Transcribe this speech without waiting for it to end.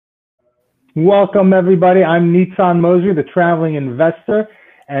Welcome, everybody. I'm Nissan Mosley, the Traveling Investor,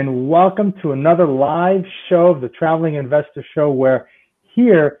 and welcome to another live show of the Traveling Investor Show, where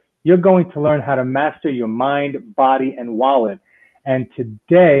here you're going to learn how to master your mind, body, and wallet. And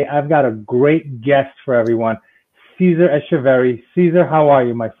today I've got a great guest for everyone, Cesar Echeverri. Cesar, how are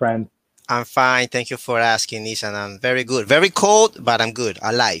you, my friend? I'm fine. Thank you for asking, Nissan. I'm very good. Very cold, but I'm good.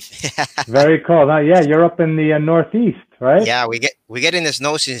 Alive. Very cold. Yeah, you're up in the Northeast, right? Yeah, we're getting the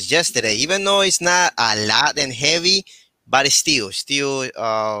snow since yesterday. Even though it's not a lot and heavy, but it's still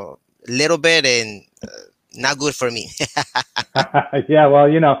a little bit and not good for me. Yeah, well,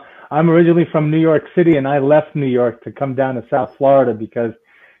 I'm originally from New York City, and I left New York to come down to South Florida because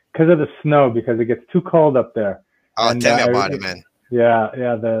of the snow, because it gets too cold up there. Oh, And tell me about it, man. yeah,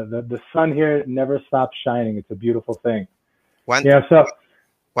 the sun here never stops shining. It's a beautiful thing. One Yeah, so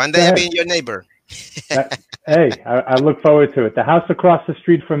one go day I'll be ahead. in your neighbor. Hey, I look forward to it. The house across the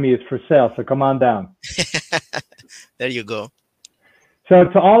street from me is for sale, so come on down. There you go. So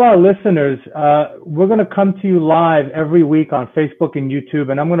to all our listeners, we're going to come to you live every week on Facebook and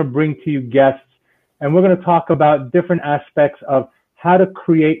YouTube, and I'm going to bring to you guests, and we're going to talk about different aspects of how to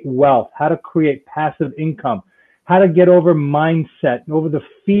create wealth, how to create passive income, how to get over mindset, over the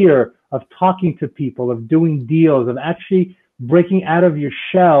fear of talking to people, of doing deals, of actually breaking out of your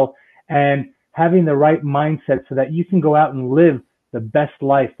shell and having the right mindset so that you can go out and live the best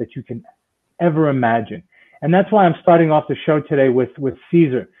life that you can ever imagine. And that's why I'm starting off the show today with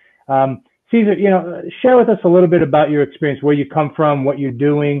Cesar. Cesar, share with us a little bit about your experience, where you come from, what you're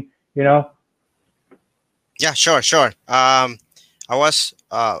doing. Yeah, sure. I was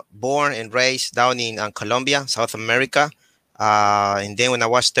born and raised down in Colombia, South America. And then when I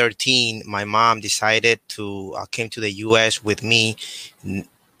was 13, my mom decided to came to the U.S. with me,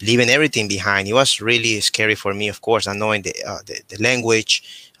 leaving everything behind. It was really scary for me, of course, not knowing the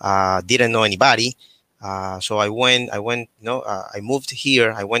language, didn't know anybody. So I moved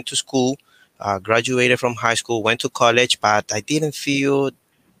here. I went to school, graduated from high school, went to college, but I didn't feel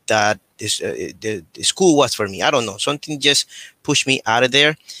that the school was for me. I don't know. Something just pushed me out of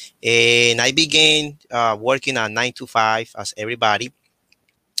there. And I began working a 9 to 5 as everybody.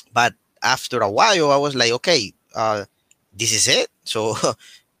 But after a while, I was like, okay, this is it. So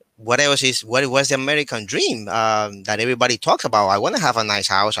what was the American dream that everybody talks about? I want to have a nice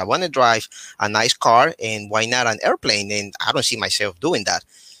house. I want to drive a nice car, and why not an airplane? And I don't see myself doing that.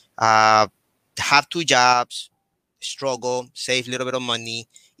 Uh, have 2 jobs, struggle, save a little bit of money,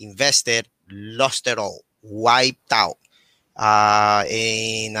 invested, lost it all, wiped out.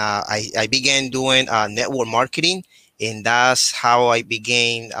 And I began doing network marketing, and that's how I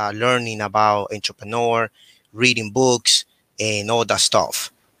began learning about entrepreneur, reading books, and all that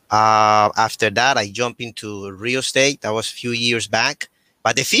stuff. After that, I jumped into real estate. That was a few years back,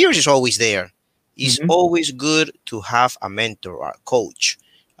 but the fears is always there. It's Mm-hmm. always good to have a mentor or a coach.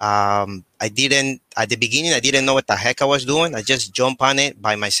 I didn't at the beginning. I didn't know what the heck I was doing. I just jumped on it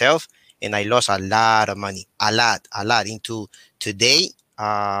by myself, and I lost a lot of money, a lot. Into today,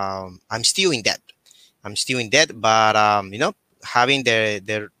 I'm still in debt. I'm still in debt, but having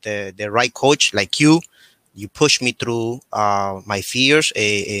the right coach like you push me through my fears,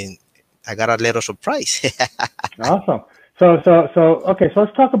 and I got a little surprise. Awesome. Okay. So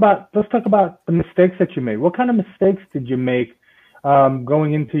let's talk about the mistakes that you made. What kind of mistakes did you make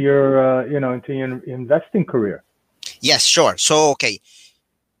going into your investing career? Yes, sure. So, okay,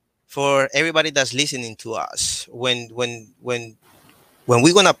 for everybody that's listening to us, when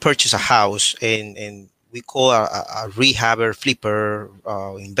we're gonna purchase a house, and we call a rehabber, flipper,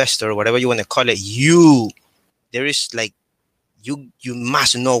 investor, whatever you want to call it, there is like you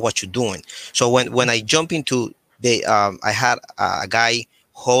must know what you're doing. So when I jump into I had a guy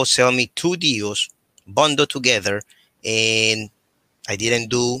wholesale me 2 deals bundled together, and I didn't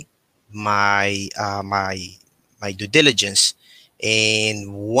do my my due diligence,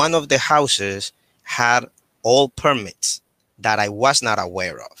 and one of the houses had all permits that I was not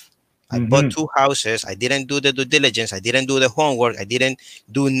aware of. I bought Mm-hmm. 2 houses. I didn't do the due diligence. I didn't do the homework. I didn't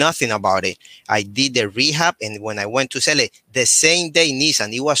do nothing about it. I did the rehab, and when I went to sell it the same day,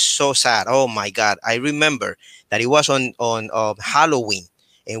 Nissan, it was so sad. Oh my God! I remember that it was on Halloween,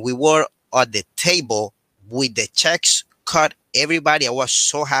 and we were at the table with the checks cut. Everybody, I was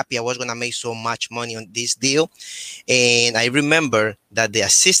so happy. I was gonna make so much money on this deal, and I remember that the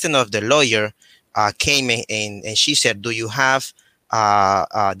assistant of the lawyer came in, and she said, "Do you have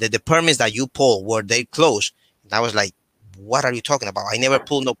the permits that you pull, were they closed?" And I was like, "What are you talking about? I never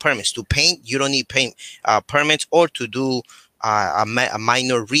pulled no permits. To paint, you don't need paint permits, or to do a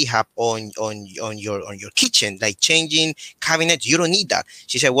minor rehab on your kitchen, like changing cabinets. You don't need that.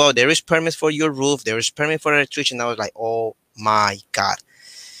 She said, well, there is permit for your roof, there is permit for electrician. I was like, oh my God.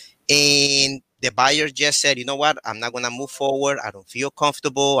 And the buyer just said, you know what, I'm not gonna move forward. I don't feel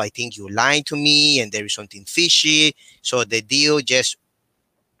comfortable. I think you're lying to me and there is something fishy. So the deal just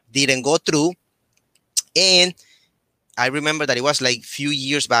didn't go through. And I remember that it was like few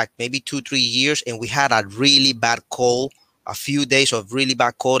years back, maybe 2-3 years, and we had a really bad cold, a few days of really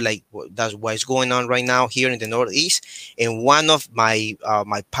bad cold, like that's what's going on right now here in the Northeast. And one of my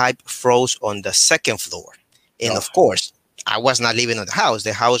my pipe froze on the second floor. And of course, I was not living in the house.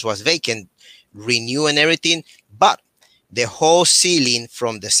 The house was vacant, renew and everything, but the whole ceiling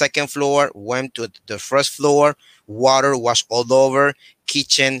from the second floor went to the first floor. Water was all over,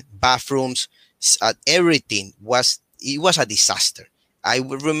 kitchen, bathrooms, everything was, it was a disaster. I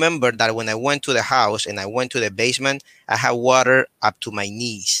remember that when I went to the house and I went to the basement, I had water up to my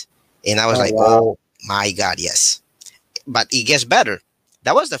knees. And I was like, wow. Oh my God, yes. But it gets better.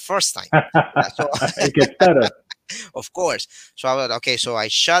 That was the first time. So, it gets better. Of course. So I was like, okay, so I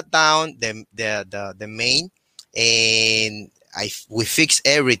shut down the main, and we fixed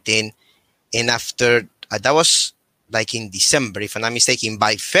everything. And after that was like in December, if I'm not mistaken.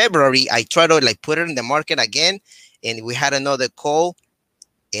 By February, I tried to like put it in the market again, and we had another call,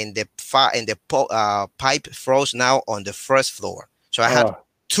 and the pipe froze now on the first floor. So I had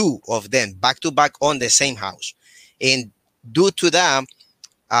two of them back to back on the same house, and due to that,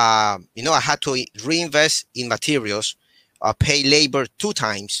 you know, I had to reinvest in materials, pay labor 2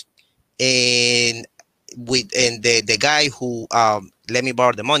 times, and the guy who let me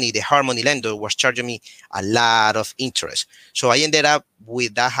borrow the money, the Harmony lender, was charging me a lot of interest. So I ended up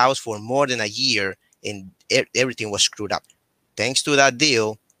with that house for more than a year, and everything was screwed up. Thanks to that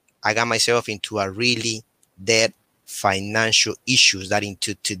deal, I got myself into a really dead financial issues that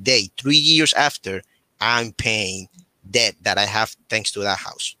into today, 3 years after, I'm paying debt that I have thanks to that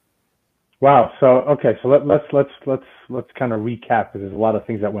house. Wow. So okay, so let's kind of recap, because there's a lot of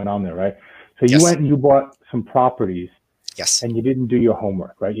things that went on there, right? So you went and you bought some properties. Yes. And you didn't do your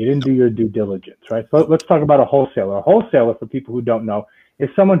homework, right? You didn't do your due diligence, right? So let's talk about a wholesaler. A wholesaler, for people who don't know, is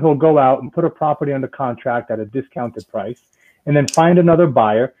someone who'll go out and put a property under contract at a discounted price, and then find another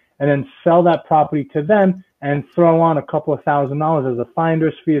buyer, and then sell that property to them and throw on a couple of $1,000s as a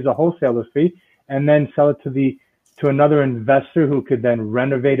finder's fee, as a wholesaler's fee, and then sell it to another investor who could then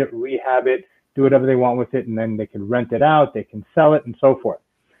renovate it, rehab it, do whatever they want with it, and then they can rent it out, they can sell it, and so forth.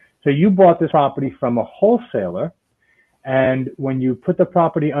 So you bought this property from a wholesaler, and when you put the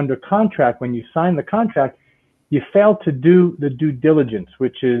property under contract, when you sign the contract, you failed to do the due diligence,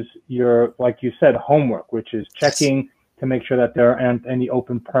 which is your, like you said, homework, which is checking to make sure that there aren't any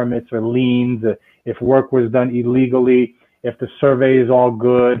open permits or liens, if work was done illegally, if the survey is all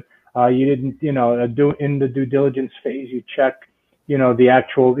good. You didn't, you know, in the due diligence phase, you check, you know, the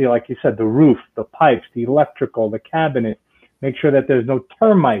actual, you know, like you said, the roof, the pipes, the electrical, the cabinet, make sure that there's no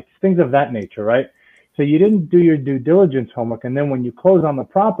termites, things of that nature, right? So you didn't do your due diligence homework. And then when you close on the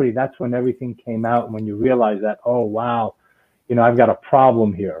property, that's when everything came out. And when you realize that, oh, wow, you know, I've got a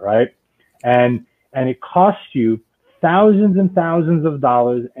problem here, right? And it costs you thousands and thousands of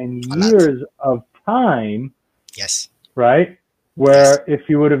dollars and years of time. Yes. Right? Where if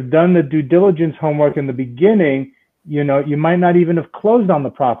you would have done the due diligence homework in the beginning, you know, you might not even have closed on the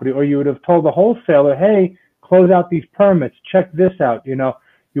property, or you would have told the wholesaler, hey, close out these permits, check this out, you know.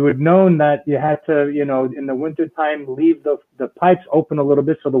 You would have known that you had to, you know, in the wintertime, leave the pipes open a little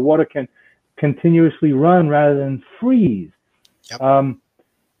bit so the water can continuously run rather than freeze. Yep.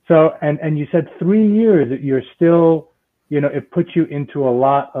 So, and you said 3 years that you're still, you know, it puts you into a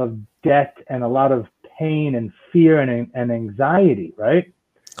lot of debt and a lot of pain and fear and anxiety, right?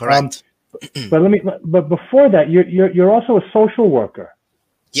 Correct. But before that, you're also a social worker.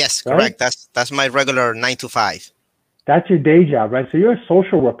 Yes, correct. Right? That's my regular 9 to 5. That's your day job, right? So you're a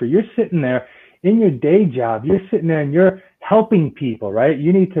social worker. You're sitting there in your day job. You're sitting there and you're helping people, right?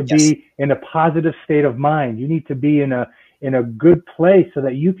 You need to be in a positive state of mind. You need to be in a good place so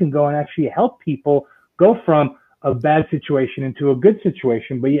that you can go and actually help people go from a bad situation into a good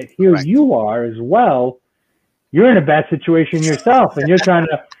situation. But yet here you are as well. You're in a bad situation yourself, and you're trying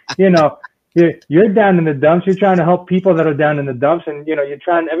to, you know, you're down in the dumps. You're trying to help people that are down in the dumps, and you know,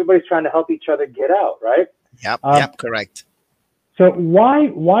 everybody's trying to help each other get out, right? Yep, correct. So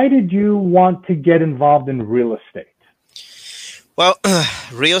why did you want to get involved in real estate? Well,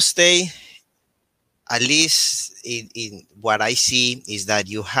 real estate, at least in what I see, is that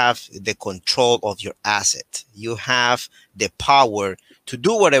you have the control of your asset. You have the power to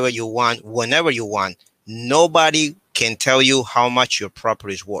do whatever you want, whenever you want. Nobody can tell you how much your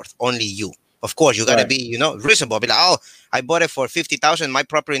property is worth. Only you. Of course, you got to be, reasonable. Be like, oh, I bought it for $50,000. My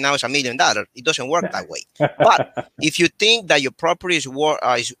property now is $1 million. It doesn't work that way. But if you think that your property is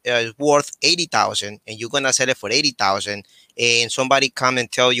worth 80,000 and you're gonna sell it for 80,000, and somebody come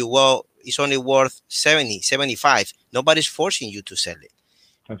and tell you, well, it's only worth 70, 75. Nobody's forcing you to sell it.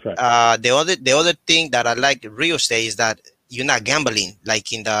 That's right. The other thing that I like real estate is that you're not gambling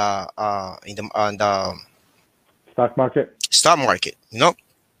like in the stock market.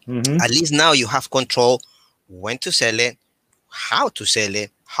 At least now you have control when to sell it, how to sell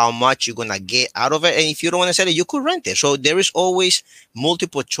it, how much you're gonna get out of it, and if you don't want to sell it, you could rent it. So there is always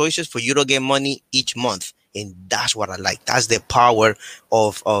multiple choices for you to get money each month, and that's what I like. That's the power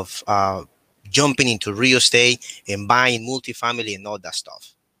of jumping into real estate and buying multifamily and all that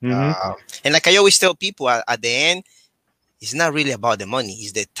stuff. And like I always tell people, at the end, it's not really about the money;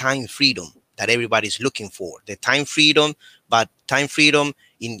 it's the time freedom that everybody's looking for. The time freedom, but time freedom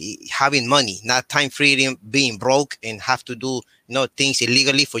in having money, not time freedom being broke and have to do things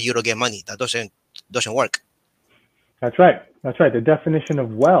illegally for you to get money. That doesn't work. That's right. That's right. The definition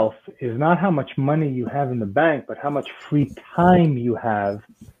of wealth is not how much money you have in the bank, but how much free time you have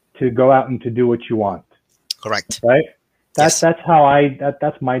to go out and to do what you want. Correct. Right. That's how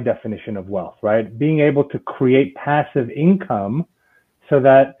that's my definition of wealth. Right. Being able to create passive income so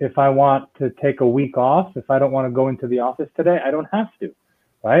that if I want to take a week off, if I don't want to go into the office today, I don't have to.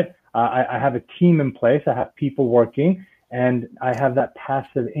 Right. I have a team in place. I have people working, and I have that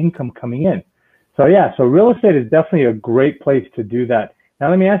passive income coming in. So yeah, so real estate is definitely a great place to do that.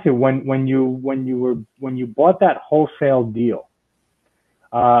 Now let me ask you, when you bought that wholesale deal,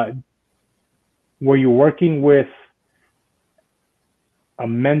 were you working with a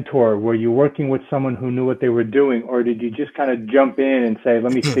mentor? Were you working with someone who knew what they were doing, or did you just kind of jump in and say,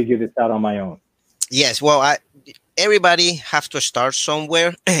 "Let me figure this out on my own"? Yes, well, everybody have to start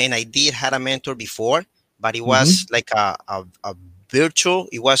somewhere, and I did had a mentor before, but it was like a virtual.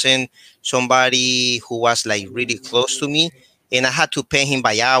 It wasn't somebody who was like really close to me, and I had to pay him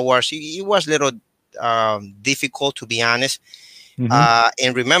by hours. It was a little difficult, to be honest.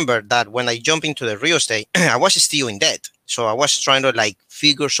 And remember that when I jumped into the real estate, I was still in debt. So I was trying to like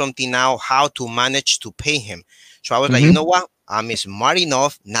figure something out, how to manage to pay him. So I was like, you know what? I'm smart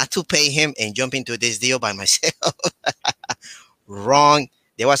enough not to pay him and jump into this deal by myself. Wrong.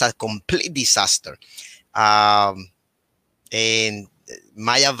 There was a complete disaster. And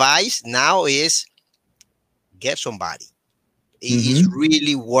my advice now is get somebody. It is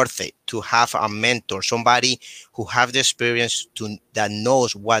really worth it to have a mentor, somebody who have the experience that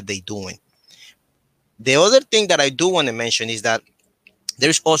knows what they're doing. The other thing that I do want to mention is that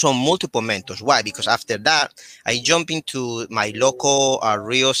there's also multiple mentors. Why? Because after that, I jump into my local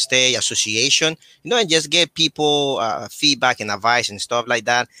real estate association, and just get people feedback and advice and stuff like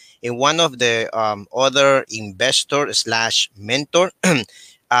that. And one of the other investor / mentor,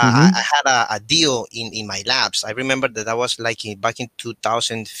 I had a deal in my labs. I remember that was like back in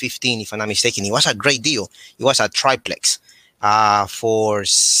 2015, if I'm not mistaken. It was a great deal. It was a triplex for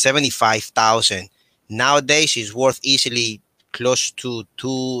 $75,000. Nowadays, it's worth easily close to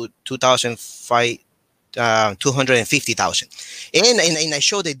 $250,000. And I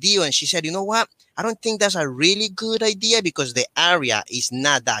showed the deal, and she said, you know what? I don't think that's a really good idea because the area is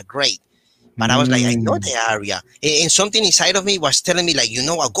not that great. But I was like, I know the area. And something inside of me was telling me, like,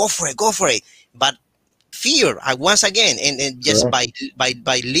 go for it. But fear, once again, and just by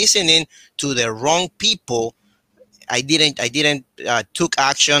listening to the wrong people, I didn't took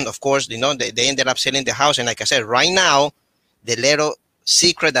action. Of course, they ended up selling the house. And like I said, right now, the little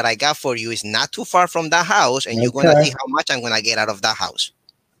secret that I got for you is not too far from that house, and you're gonna see how much I'm gonna get out of that house.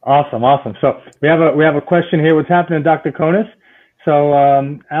 Awesome. So we have a question here. What's happening, Dr. Konis? So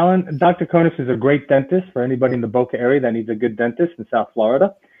Alan, Dr. Konis is a great dentist for anybody in the Boca area that needs a good dentist in South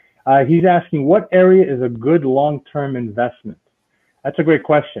Florida. He's asking, what area is a good long-term investment? That's a great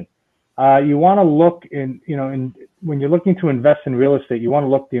question. You want to look when you're looking to invest in real estate, you want to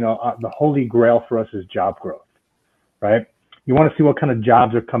look, the holy grail for us is job growth, right? You want to see what kind of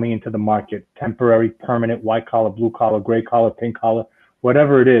jobs are coming into the market, temporary, permanent, white collar, blue collar, gray collar, pink collar,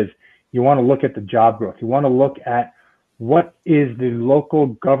 whatever it is. You want to look at the job growth. You want to look at what is the local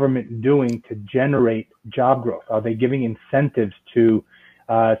government doing to generate job growth? Are they giving incentives to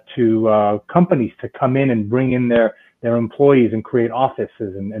companies to come in and bring in their employees and create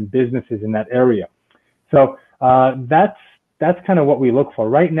offices and businesses in that area? So that's kind of what we look for.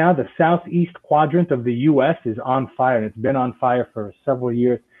 Right now, the southeast quadrant of the U.S. is on fire, and it's been on fire for several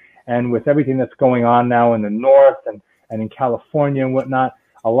years. And with everything that's going on now in the north and in California and whatnot,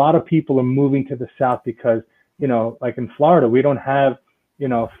 a lot of people are moving to the south because, like in Florida, we don't have,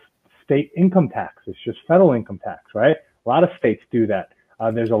 state income tax. It's just federal income tax, right? A lot of states do that.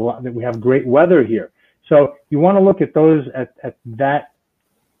 There's a lot that we have great weather here. So you want to look at those, at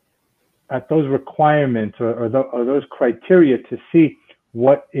those requirements or those criteria to see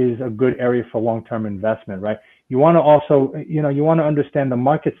what is a good area for long-term investment, right? You want to also, you want to understand the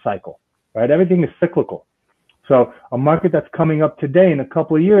market cycle, right? Everything is cyclical. So a market that's coming up today in a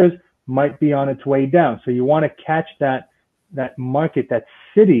couple of years might be on its way down. So you want to catch that market, that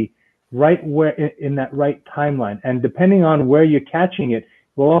city, right where in that right timeline. And depending on where you're catching it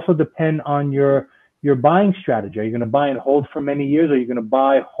will also depend on your buying strategy. Are you going to buy and hold for many years? Or are you going to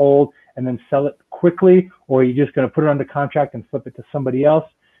buy, hold, and then sell it quickly? Or are you just going to put it under contract and flip it to somebody else?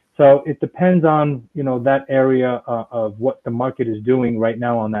 So it depends on, that area of what the market is doing right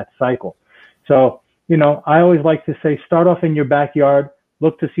now on that cycle. So, I always like to say, start off in your backyard,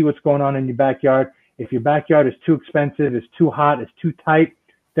 look to see what's going on in your backyard. If your backyard is too expensive, it's too hot, it's too tight,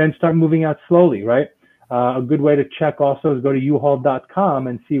 then start moving out slowly, right? A good way to check also is go to uhaul.com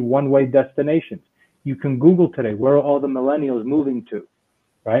and see one-way destinations. You can Google today, where are all the millennials moving to,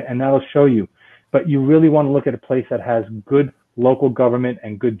 right? And that'll show you. But you really want to look at a place that has good local government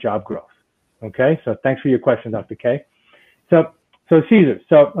and good job growth. Okay, so thanks for your question, Dr. K. So Cesar,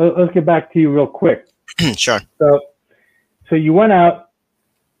 let's get back to you real quick. Sure. So you went out,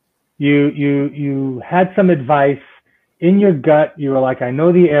 you had some advice in your gut. You were like, I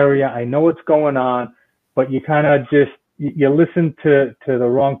know the area, I know what's going on, but you kind of just, you listened to the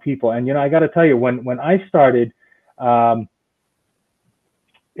wrong people. And, I got to tell you, when I started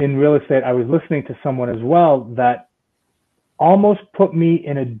in real estate, I was listening to someone as well that almost put me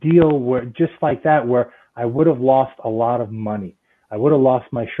in a deal where, just like that, where I would have lost a lot of money. I would have lost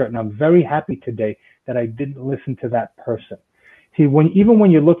my shirt. And I'm very happy today that I didn't listen to that person. See, even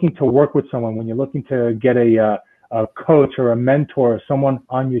when you're looking to work with someone, when you're looking to get a coach or a mentor or someone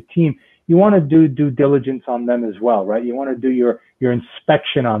on your team, you want to do due diligence on them as well, right? You want to do your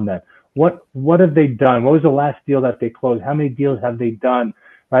inspection on them. What have they done? What was the last deal that they closed? How many deals have they done,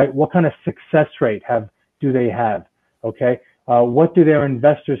 right? What kind of success rate do they have? Okay. What do their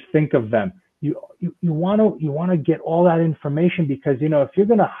investors think of them? You want to get all that information because, if you're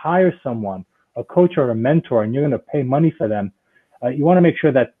going to hire someone, a coach or a mentor, and you're going to pay money for them, you want to make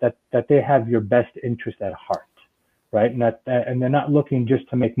sure that they have your best interest at heart, right? And they're not looking just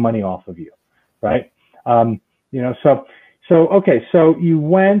to make money off of you, right? Okay, so you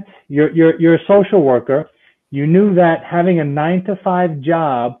went, you're a social worker. You knew that having a 9-to-5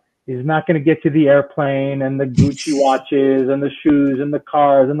 job is not going to get you the airplane and the Gucci watches and the shoes and the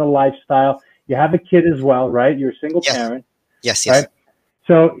cars and the lifestyle. You have a kid as well, right? You're a single parent. Yes. Right?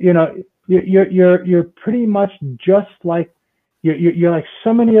 So, you're pretty much just like, you're like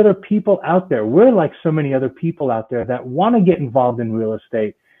so many other people out there. We're like so many other people out there that want to get involved in real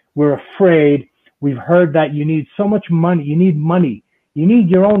estate. We're afraid. We've heard that you need so much money. You need money. You need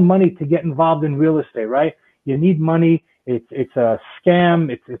your own money to get involved in real estate, right? You need money. It's a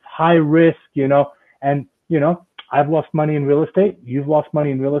scam. It's high risk, and, I've lost money in real estate. You've lost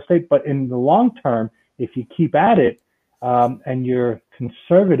money in real estate, but in the long term, if you keep at it, and you're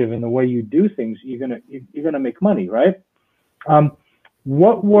conservative in the way you do things, you're gonna make money, right?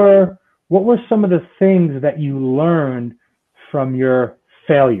 What were some of the things that you learned from your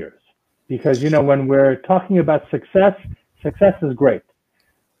failures? Because when we're talking about success is great.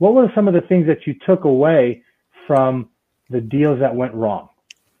 What were some of the things that you took away from the deals that went wrong?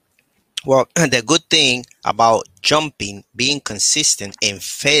 Well, the good thing about jumping, being consistent, and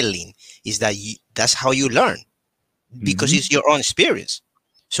failing is that that's how you learn, because it's your own experience.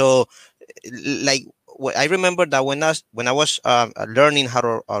 So, like, I remember that when I was learning how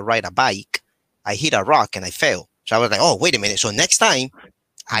to ride a bike, I hit a rock and I fell. So I was like, oh, wait a minute. So next time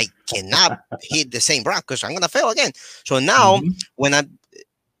I cannot hit the same rock because I'm gonna fail again. So now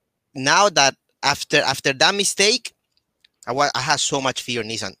now that after that mistake, I had so much fear,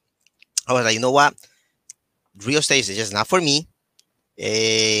 Nissan. I was like, you know what? Real estate is just not for me.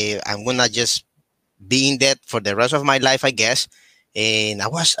 I'm gonna just be in debt for the rest of my life, I guess. And I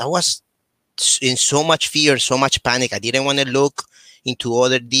was in so much fear, so much panic. I didn't want to look into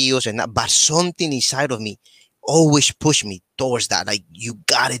other deals, but something inside of me always pushed me towards that. Like, you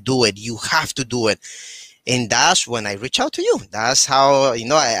gotta do it. You have to do it. And that's when I reach out to you. That's how,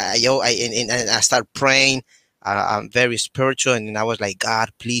 I start praying. I'm very spiritual, and I was like,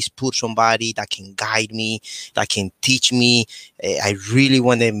 God, please put somebody that can guide me, that can teach me. I really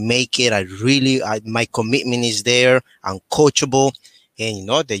want to make it. My commitment is there. I'm coachable, and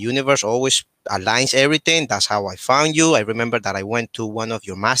the universe always aligns everything. That's how I found you. I remember that I went to one of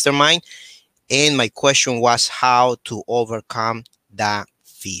your mastermind, And my question was how to overcome that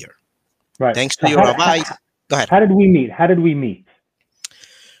fear. Right. Thanks So to your advice. Go ahead. How did we meet? How did we meet?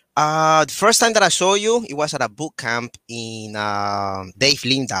 The first time that I saw you, it was at a boot camp in Dave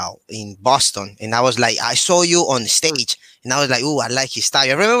Lindahl in Boston, and I was like, I saw you on stage, and I was like, "Ooh, I like his style."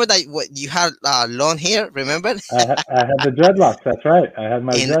 I remember that you had long hair. Remember? I had the dreadlocks. That's right. I had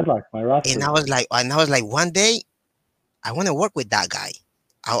my and dreadlocks, my and rosters. I was like, one day I want to work with that guy.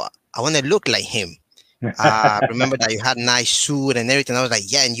 I want to look like him. Remember that you had a nice suit and everything. I was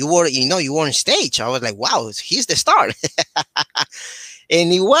like, yeah, and you were on stage. I was like, wow, he's the star.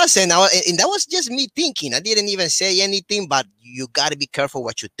 And it was, and that was just me thinking. I didn't even say anything, but you got to be careful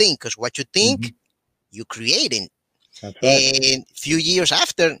what you think, because what you think, you creating. That's right. And a few years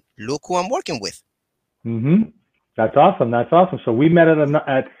after, look who I'm working with. That's awesome. That's awesome. So we met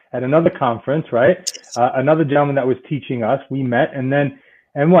at another conference, right? Another gentleman that was teaching us. We met,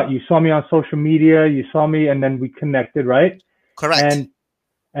 and what? You saw me on social media. You saw me, and then we connected, right? Correct.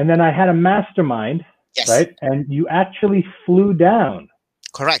 And then I had a mastermind, yes. Right? And you actually flew down.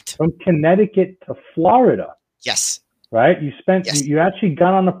 Correct. From Connecticut to Florida. Yes. Right? You spent, you actually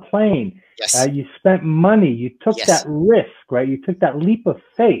got on a plane. Yes. You spent money. You took that risk, right? You took that leap of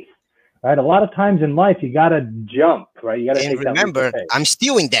faith, right? A lot of times in life, you got to jump, right? You got to take that leap of faith. I'm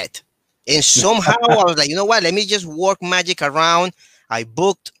still in debt. And somehow I was like, you know what? Let me just work magic around. I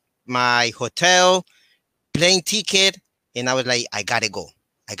booked my hotel, plane ticket, and I was like, I got to go.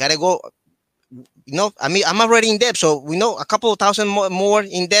 I got to go. I mean, I'm already in debt, so we know a couple of thousand more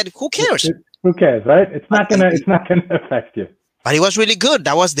in debt. Who cares? Who cares, right? It's not gonna affect you. But it was really good.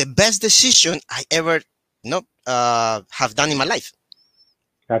 That was the best decision I ever, have done in my life.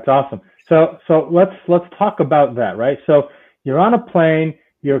 That's awesome. So let's talk about that, right? So you're on a plane,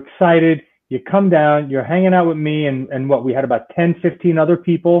 you're excited, you come down, you're hanging out with me and what we had about 10, 15 other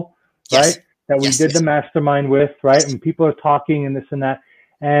people, right? That we did the mastermind with, right? And people are talking and this and that.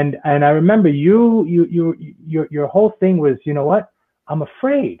 And I remember your whole thing was, you know what? I'm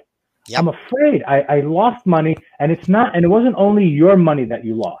afraid. I'm afraid. I lost money, and it wasn't only your money that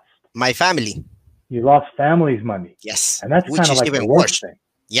you lost. My family. You lost family's money. Yes. And that's kind of like the worst thing.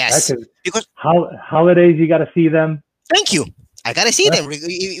 Yes. Right? Because holidays, you got to see them. Thank you. I got to see them.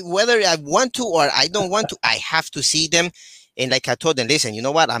 Whether I want to or I don't want to, I have to see them. And like I told them, listen, you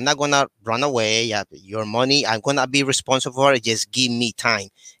know what? I'm not going to run away. Your money, I'm going to be responsible for it. Just give me time.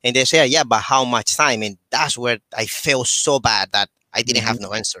 And they say, yeah, but how much time? And that's where I felt so bad that I didn't have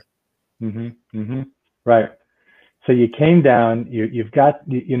no answer. Right. So you came down, you've got,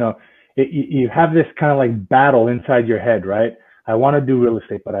 you have this kind of like battle inside your head, right? I want to do real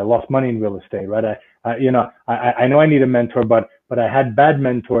estate, but I lost money in real estate, right? I know I need a mentor, but I had bad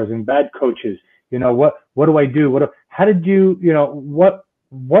mentors and bad coaches. What do I do? How did you,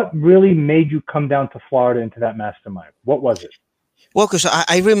 what really made you come down to Florida into that mastermind? What was it? Well, because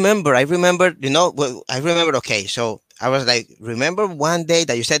I remember, okay, so I was like, remember one day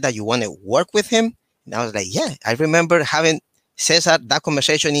that you said that you want to work with him? And I was like, yeah, I remember having Cesar, that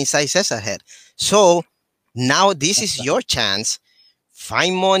conversation inside Cesar's head. So now this is your chance.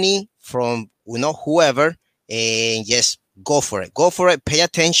 Find money from, whoever, and just go for it. Go for it. Pay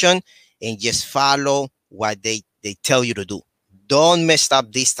attention and just follow what they tell you to do. Don't mess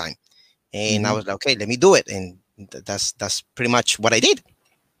up this time. And I was like, okay, let me do it. And that's pretty much what I did.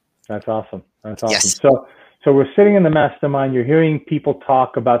 That's awesome. That's awesome. Yes. So we're sitting in the mastermind. You're hearing people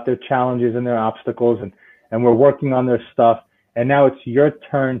talk about their challenges and their obstacles, and we're working on their stuff. And now it's your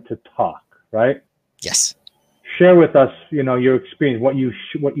turn to talk, right? Yes. Share with us, your experience, what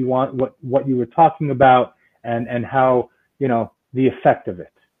you want, what you were talking about, and how, the effect of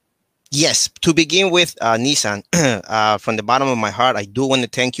it. Yes. To begin with, Nissan, from the bottom of my heart, I do want to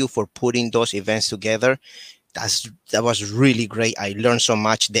thank you for putting those events together. That was really great. I learned so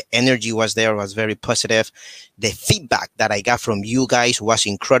much. The energy was there, was very positive. The feedback that I got from you guys was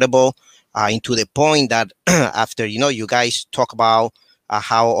incredible, and to the point that after, you guys talk about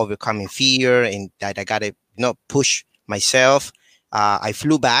how overcoming fear and that I got to, push myself. I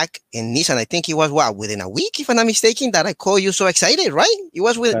flew back, and Nissan, I think it was within a week, if I'm not mistaken, that I called you so excited, right? It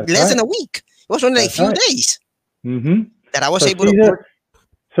was less than a week. It was only a few days that I was able to.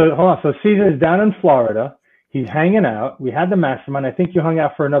 So hold on. So Cesar is down in Florida. He's hanging out. We had the mastermind. I think you hung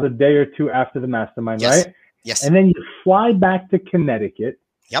out for another day or two after the mastermind, right? Yes. And then you fly back to Connecticut.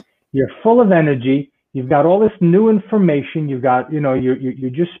 Yep. You're full of energy. You've got all this new information. You've got, you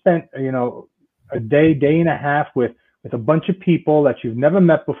just spent, a day and a half with a bunch of people that you've never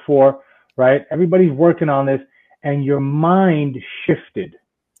met before, right? Everybody's working on this, and your mind shifted.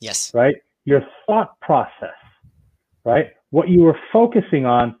 Yes. Right? Your thought process, right? What you were focusing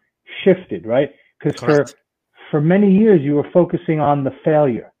on shifted, right? Because Correct. for many years you were focusing on the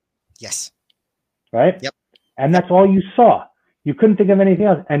failure, Yes. right? Yep. And Yep. that's all you saw. You couldn't think of anything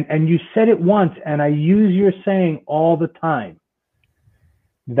else. And you said it once, and I use your saying all the time.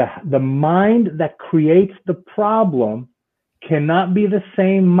 The mind that creates the problem cannot be the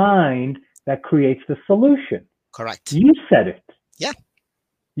same mind that creates the solution. Correct. You said it. Yeah.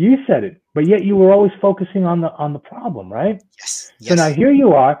 You said it, but yet you were always focusing on the problem, right? Yes. So now Yes. here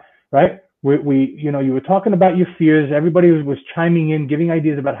you are, right? We you know, you were talking about your fears. Everybody was chiming in, giving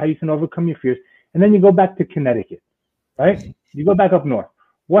ideas about how you can overcome your fears. And then you go back to Connecticut, right? You go back up north.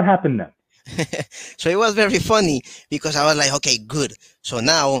 What happened then? So it was very funny because I was like, okay, good. So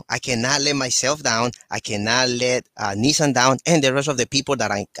now I cannot let myself down. I cannot let Nissan down and the rest of the people that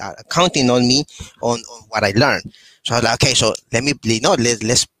are counting on me on what I learned. So I was like, okay, so let me,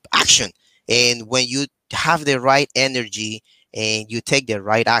 let's action. And when you have the right energy and you take the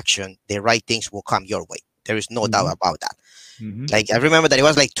right action, the right things will come your way. There is no doubt about that. Like I remember that it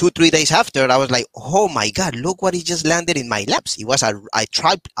was like 2-3 days after, I was like, oh my God, look what he just landed in my laps. It was a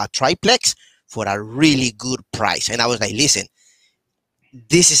triplex for a really good price. And I was like, listen,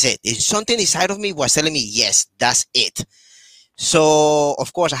 this is it. It's something inside of me was telling me, yes, that's it. So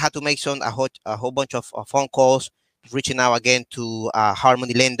of course I had to make a whole bunch of phone calls, reaching out again to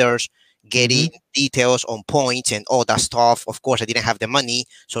Harmony lenders, getting details on points and all that stuff. Of course, I didn't have the money,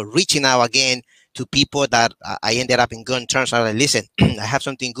 so reaching out again to people that I ended up in good terms. I was like, listen, I have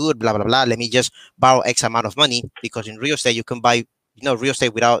something good, blah blah blah. Let me just borrow X amount of money, because in real estate you can buy, real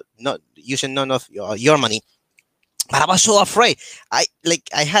estate without not using none of your money. But I was so afraid. I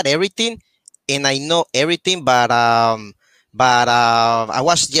had everything, and I know everything, but I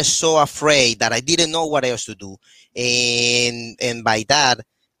was just so afraid that I didn't know what else to do, and by that,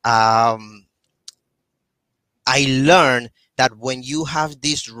 I learned that when you have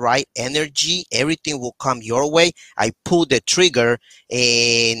this right energy, everything will come your way. I pulled the trigger,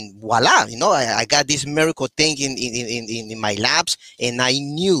 and voila, I got this miracle thing in my laps, and I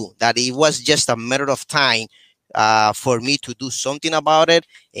knew that it was just a matter of time for me to do something about it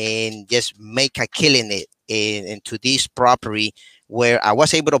and just make a killing it into this property, where I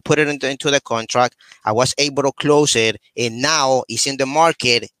was able to put it into the contract. I was able to close it, and now it's in the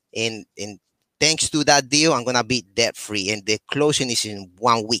market, and thanks to that deal, I'm gonna be debt free, and the closing is in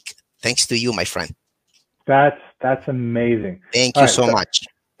 1 week. Thanks to you, my friend. That's amazing. Thank All you right, so so much.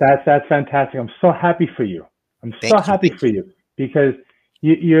 that's fantastic. I'm so happy for you. I'm so Thank you. happy for you, because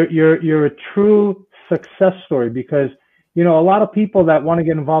you're a true success story. Because a lot of people that want to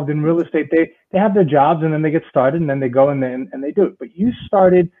get involved in real estate, they have their jobs, and then they get started, and then they go and they do it. But you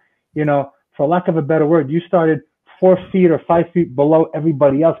started, for lack of a better word, you started 4 feet or 5 feet below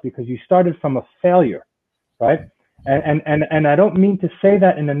everybody else, because you started from a failure, right? And I don't mean to say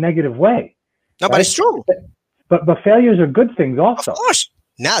that in a negative way. No, but it's true. But failures are good things also. Of course.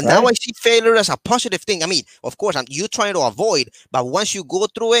 Now I see failure as a positive thing. I mean, of course, you're trying to avoid, but once you go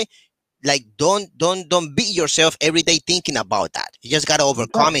through it, like don't beat yourself every day thinking about that. You just gotta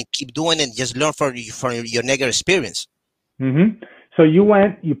overcome and keep doing it, and just learn from your negative experience. So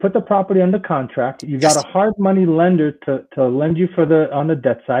you put the property under contract. You got a hard money lender to lend you on the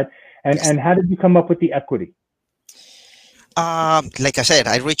debt side. And how did you come up with the equity? Like I said,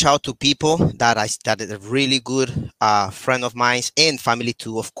 I reach out to people that are really good friend of mine and family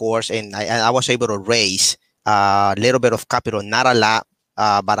too, of course. And I was able to raise a little bit of capital, not a lot,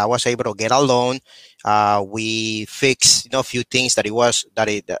 but I was able to get a loan. We fixed a few things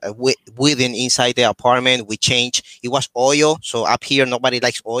within inside the apartment. We changed. It was oil, so up here nobody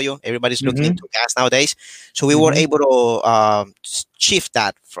likes oil. Everybody's looking into gas nowadays. So we were able to shift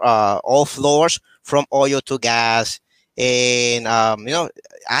that all floors from oil to gas. And I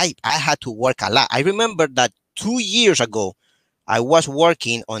had to work a lot. I remember that 2 years ago, I was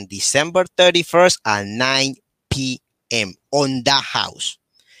working on December 31st at 9 p.m. on that house.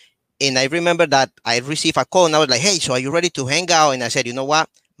 And I remember that I received a call, and I was like, hey, so are you ready to hang out? And I said, you know what?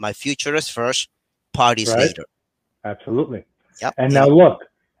 My future is first, parties later. Absolutely. Yep. And now look,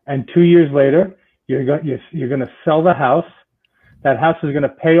 and 2 years later, you're going to sell the house. That house is going to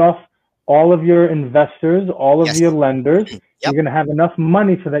pay off all of your investors, all of your lenders. You're going to have enough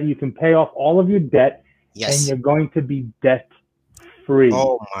money so that you can pay off all of your debt, and you're going to be debt free.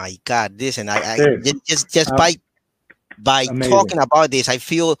 Oh my God! Listen, I just by talking about this, I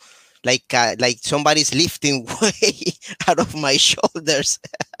feel like somebody's lifting weight out of my shoulders.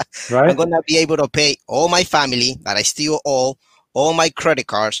 Right? I'm gonna be able to pay all my family that I still owe, all my credit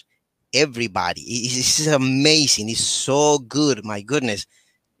cards, everybody. It's amazing. It's so good. My goodness.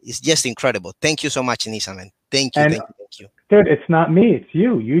 It's just incredible. Thank you so much, Nissan, man. Thank you. Dude, it's not me, it's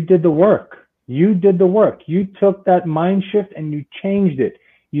you. You did the work. You did the work. You took that mind shift and you changed it.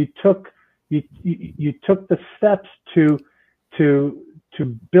 You took you took the steps to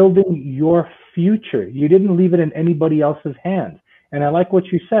building your future. You didn't leave it in anybody else's hands. And I like what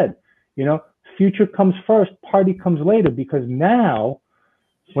you said. You know, future comes first, party comes later, because now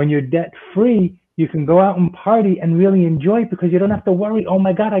when you're debt free, you can go out and party and really enjoy it, because you don't have to worry, oh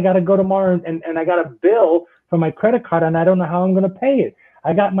my God, I got to go tomorrow and I got a bill for my credit card and I don't know how I'm going to pay it.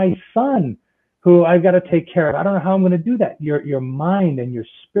 I got my son who I got to take care of. I don't know how I'm going to do that. Your mind and your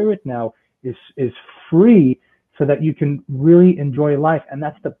spirit now is free, so that you can really enjoy life. And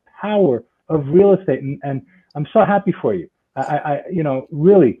that's the power of real estate. And I'm so happy for you. I you know,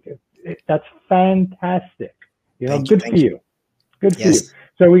 really, that's fantastic. You know, good for you. Good for you.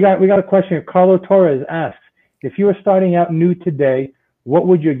 So we got a question here. Carlo Torres asks, if you were starting out new today, what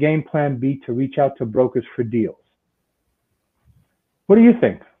would your game plan be to reach out to brokers for deals? What do you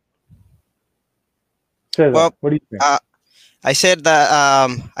think? Cesar, Well, what do you think? I said that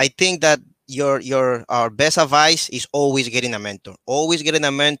I think that our best advice is always getting a mentor. Always getting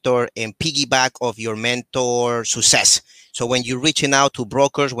a mentor and piggyback of your mentor success. So when you're reaching out to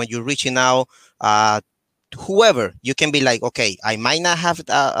brokers, when you're reaching out whoever, you can be like, okay, I might not have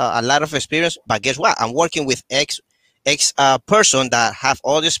a lot of experience, but guess what? I'm working with X person that have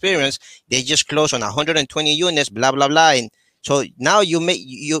all the experience. They just closed on 120 units, blah blah blah. And so now you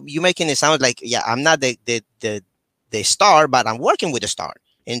making it sound like, yeah, I'm not the star, but I'm working with the star,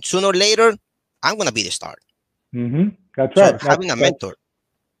 and sooner or later I'm gonna be the star. That's right. So having a mentor,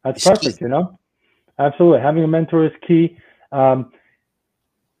 that's perfect. Key. You know, absolutely, having a mentor is key.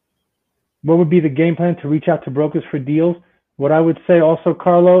 What would be the game plan to reach out to brokers for deals? What I would say also,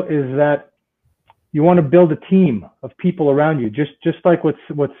 Carlo, is that you want to build a team of people around you, just like what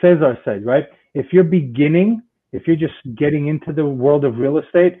Cesar said, right? If you're beginning, if you're just getting into the world of real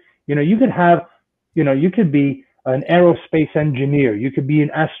estate, you know, you could have, you know, you could be an aerospace engineer, you could be an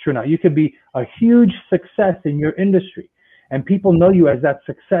astronaut, you could be a huge success in your industry, and people know you as that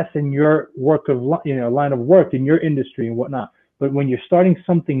success in your work of, you know, line of work in your industry and whatnot. But when you're starting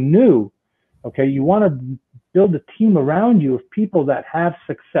something new, okay, you want to build a team around you of people that have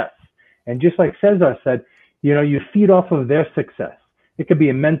success. And just like Cesar said, you know, you feed off of their success. It could be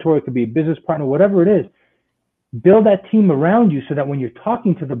a mentor, it could be a business partner, whatever it is. Build that team around you so that when you're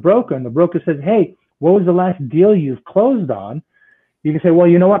talking to the broker and the broker says, hey, what was the last deal you've closed on? You can say, well,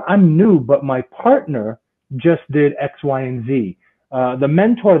 you know what? I'm new, but my partner just did X, Y, and Z. The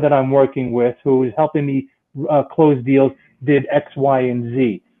mentor that I'm working with, who is helping me close deals, did X, Y, and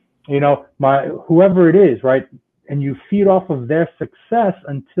Z. You know, whoever it is, right? And you feed off of their success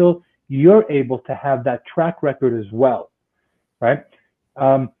until you're able to have that track record as well, right?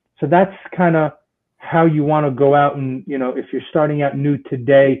 So that's kind of how you want to go out and, you know, if you're starting out new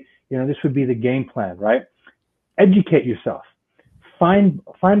today, you know, this would be the game plan, right? Educate yourself. Find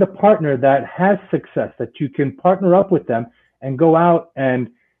a partner that has success, that you can partner up with them and go out and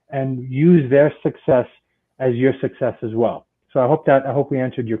use their success as your success as well. So I hope we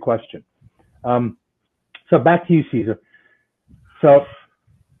answered your question. So back to you, Cesar. So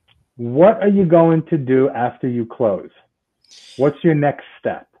what are you going to do after you close? What's your next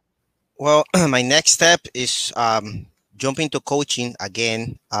step? Well, my next step is jump into coaching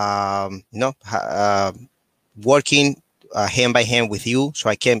again, working hand by hand with you so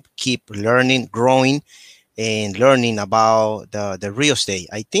I can keep learning, growing, and learning about the real estate.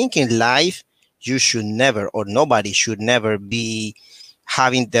 I think in life, you should never, or nobody should never be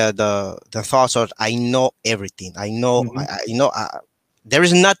having the thoughts of, I know everything. I know, there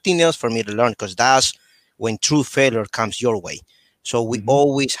is nothing else for me to learn, because that's when true failure comes your way. So we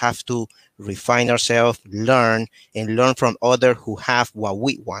always have to refine ourselves, learn from others who have what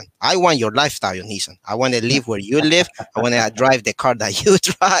we want. I want your lifestyle, Nissan. I want to live where you live. I want to drive the car that you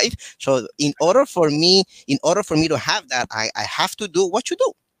drive. So in order for me to have that, I have to do what you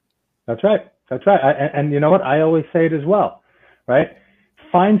do. That's right. That's right. And you know what? I always say it as well, right?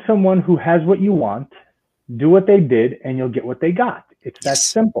 Find someone who has what you want, do what they did, and you'll get what they got. It's that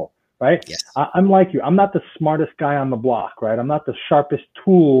simple, right? Yes. I'm like you. I'm not the smartest guy on the block, right? I'm not the sharpest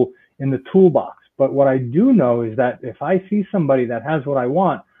tool in the toolbox. But what I do know is that if I see somebody that has what I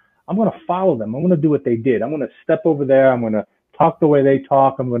want, I'm going to follow them. I'm going to do what they did. I'm going to step over there. I'm going to talk the way they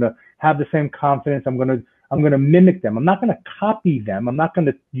talk. I'm going to have the same confidence. I'm going to mimic them. I'm not going to copy them. I'm not going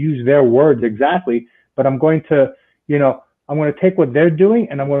to use their words exactly, but I'm going to, you know, I'm going to take what they're doing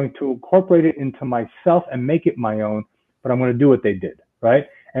and I'm going to incorporate it into myself and make it my own, but I'm going to do what they did, right?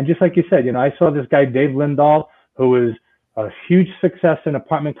 And just like you said, you know, I saw this guy, Dave Lindahl, who was a huge success in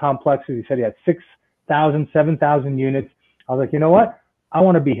apartment complexes. He said he had 6,000, 7,000 units. I was like, you know what? I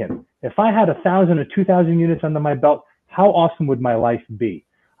want to be him. If I had 1,000 or 2,000 units under my belt, how awesome would my life be?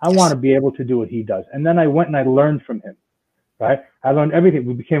 I want to be able to do what he does. And then I went and I learned from him, right? I learned everything.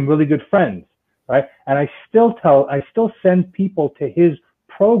 We became really good friends, right? And I still send people to his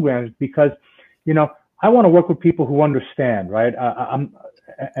programs because, you know, I want to work with people who understand, right?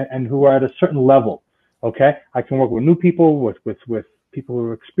 And who are at a certain level. Okay, I can work with new people, with people who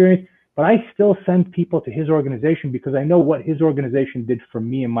are experienced, but I still send people to his organization because I know what his organization did for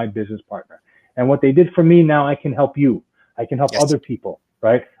me and my business partner, and what they did for me. Now I can help you. I can help other people,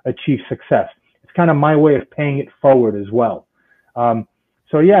 right, achieve success. It's kind of my way of paying it forward as well.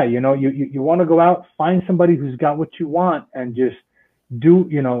 So yeah, you know, you want to go out, find somebody who's got what you want, and just do,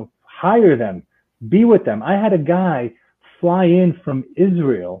 you know, hire them, be with them. I had a guy fly in from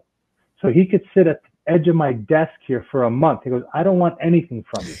Israel so he could sit at the edge of my desk here for a month. He goes, I don't want anything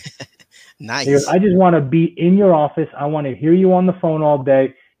from you. Nice. He goes, I just want to be in your office. I want to hear you on the phone all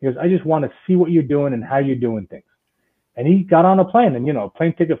day. He goes, I just want to see what you're doing and how you're doing things. And he got on a plane, and, you know, a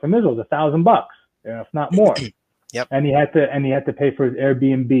plane ticket from Israel was $1,000, you know, if not more. Yep. And he had to pay for his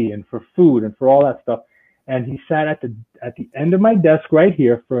Airbnb and for food and for all that stuff. And he sat at the end of my desk right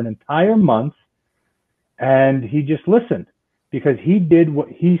here for an entire month, and he just listened because he did what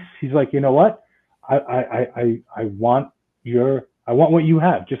he's like, you know what? I want what you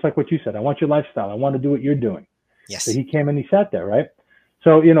have, just like what you said. I want your lifestyle. I want to do what you're doing. Yes. So he came and he sat there, right?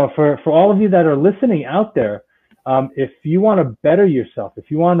 So, you know, for all of you that are listening out there, if you want to better yourself, if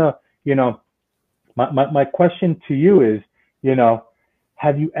you want to, you know, my question to you is, you know,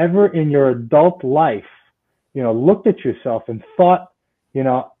 have you ever in your adult life, you know, looked at yourself and thought, you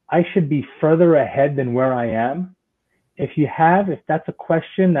know, I should be further ahead than where I am? If you have, if that's a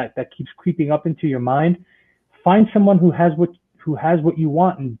question that keeps creeping up into your mind, find someone who has what you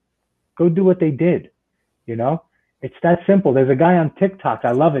want and go do what they did. You know, it's that simple. There's a guy on TikTok.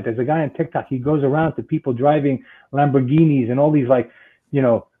 I love it. There's a guy on TikTok. He goes around to people driving Lamborghinis and all these, like, you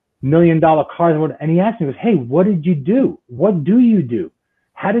know, $1 million cars. And he asked me, he goes, hey, what did you do? What do you do?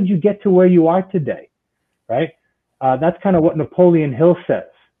 How did you get to where you are today? Right? That's kind of what Napoleon Hill says,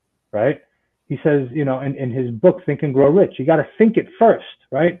 right? He says, you know, in his book, Think and Grow Rich, you got to think it first,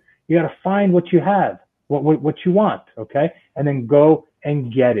 right? You got to find what you have, what you want, okay? And then go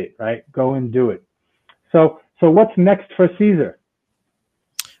and get it, right? Go and do it. So what's next for Cesar?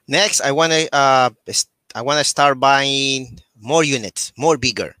 Next, I want to start buying more units, more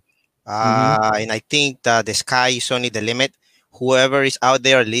bigger. And I think that the sky is only the limit. Whoever is out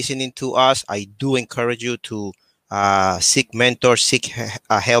there listening to us, I do encourage you to seek mentors, seek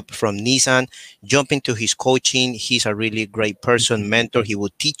help from Nissan. Jump into his coaching. He's a really great person, mentor. He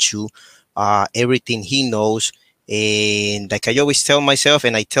will teach you everything he knows. And like I always tell myself,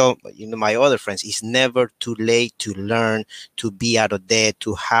 and I tell, you know, my other friends, it's never too late to learn, to be out of debt,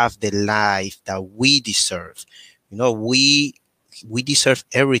 to have the life that we deserve. You know, we deserve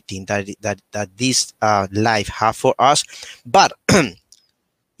everything that this life have for us, but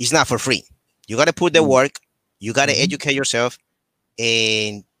it's not for free. You got to put the work. You got to educate yourself,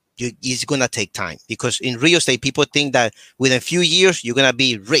 and it's going to take time, because in real estate, people think that within a few years, you're going to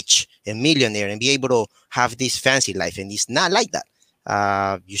be rich and millionaire and be able to have this fancy life. And it's not like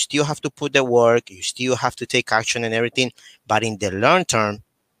that. You still have to put the work. You still have to take action and everything. But in the long term,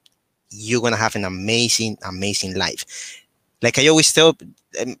 you're going to have an amazing, amazing life. Like I always tell,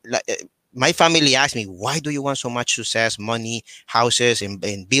 my family asks me, why do you want so much success, money, houses,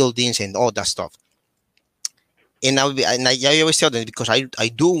 and buildings and all that stuff? And I always tell them, because I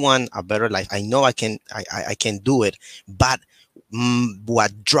do want a better life. I know I can do it. But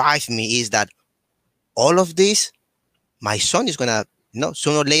what drives me is that all of this, my son is gonna, you know,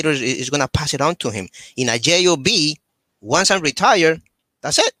 sooner or later is gonna pass it on to him. In a job, once I'm retired,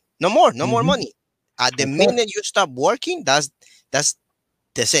 that's it. No more money. At the minute you stop working, that's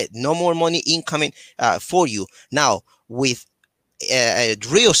it. No more money incoming for you. Now with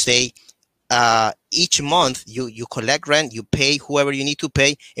real estate, each month you collect rent, you pay whoever you need to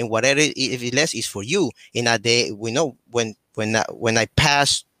pay, and whatever if it's less is for you. In a day, we know when I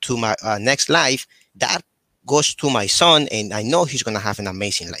pass to my next life, that goes to my son, and I know he's gonna have an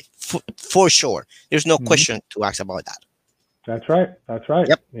amazing life for sure. There's no question to ask about that. That's right. That's right.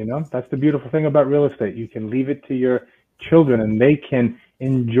 Yep. You know, that's the beautiful thing about real estate. You can leave it to your children, and they can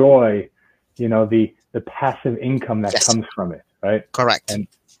enjoy, you know, the passive income that comes from it. Right. Correct. And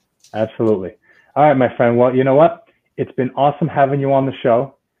absolutely. All right, my friend. Well, you know what? It's been awesome having you on the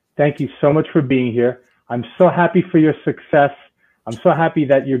show. Thank you so much for being here. I'm so happy for your success. I'm so happy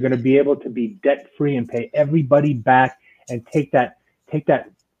that you're going to be able to be debt free and pay everybody back and take that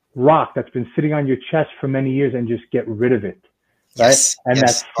rock that's been sitting on your chest for many years and just get rid of it. Right? Yes. And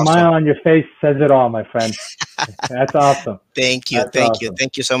yes. that smile Awesome. on your face says it all, my friend. That's awesome. Thank you. That's Thank awesome. you.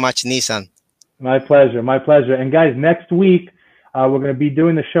 Thank you so much, Nissan. My pleasure. My pleasure. And guys, next week, we're going to be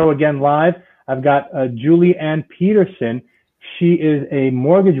doing the show again live. I've got Julie Ann Peterson. She is a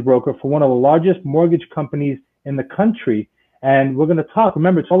mortgage broker for one of the largest mortgage companies in the country. And we're going to talk.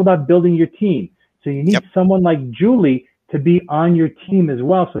 Remember, it's all about building your team. So you need someone like Julie to be on your team as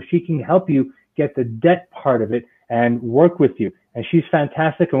well, so she can help you get the debt part of it and work with you. And she's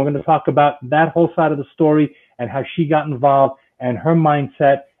fantastic. And we're going to talk about that whole side of the story and how she got involved and her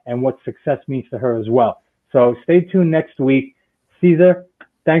mindset and what success means to her as well. So stay tuned next week. Cesar,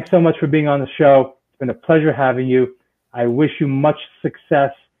 thanks so much for being on the show. It's been a pleasure having you. I wish you much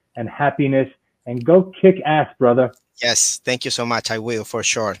success and happiness, and go kick ass, brother. Yes, thank you so much. I will, for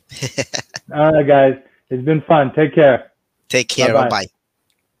sure. All right, guys. It's been fun. Take care. Take care. Bye-bye.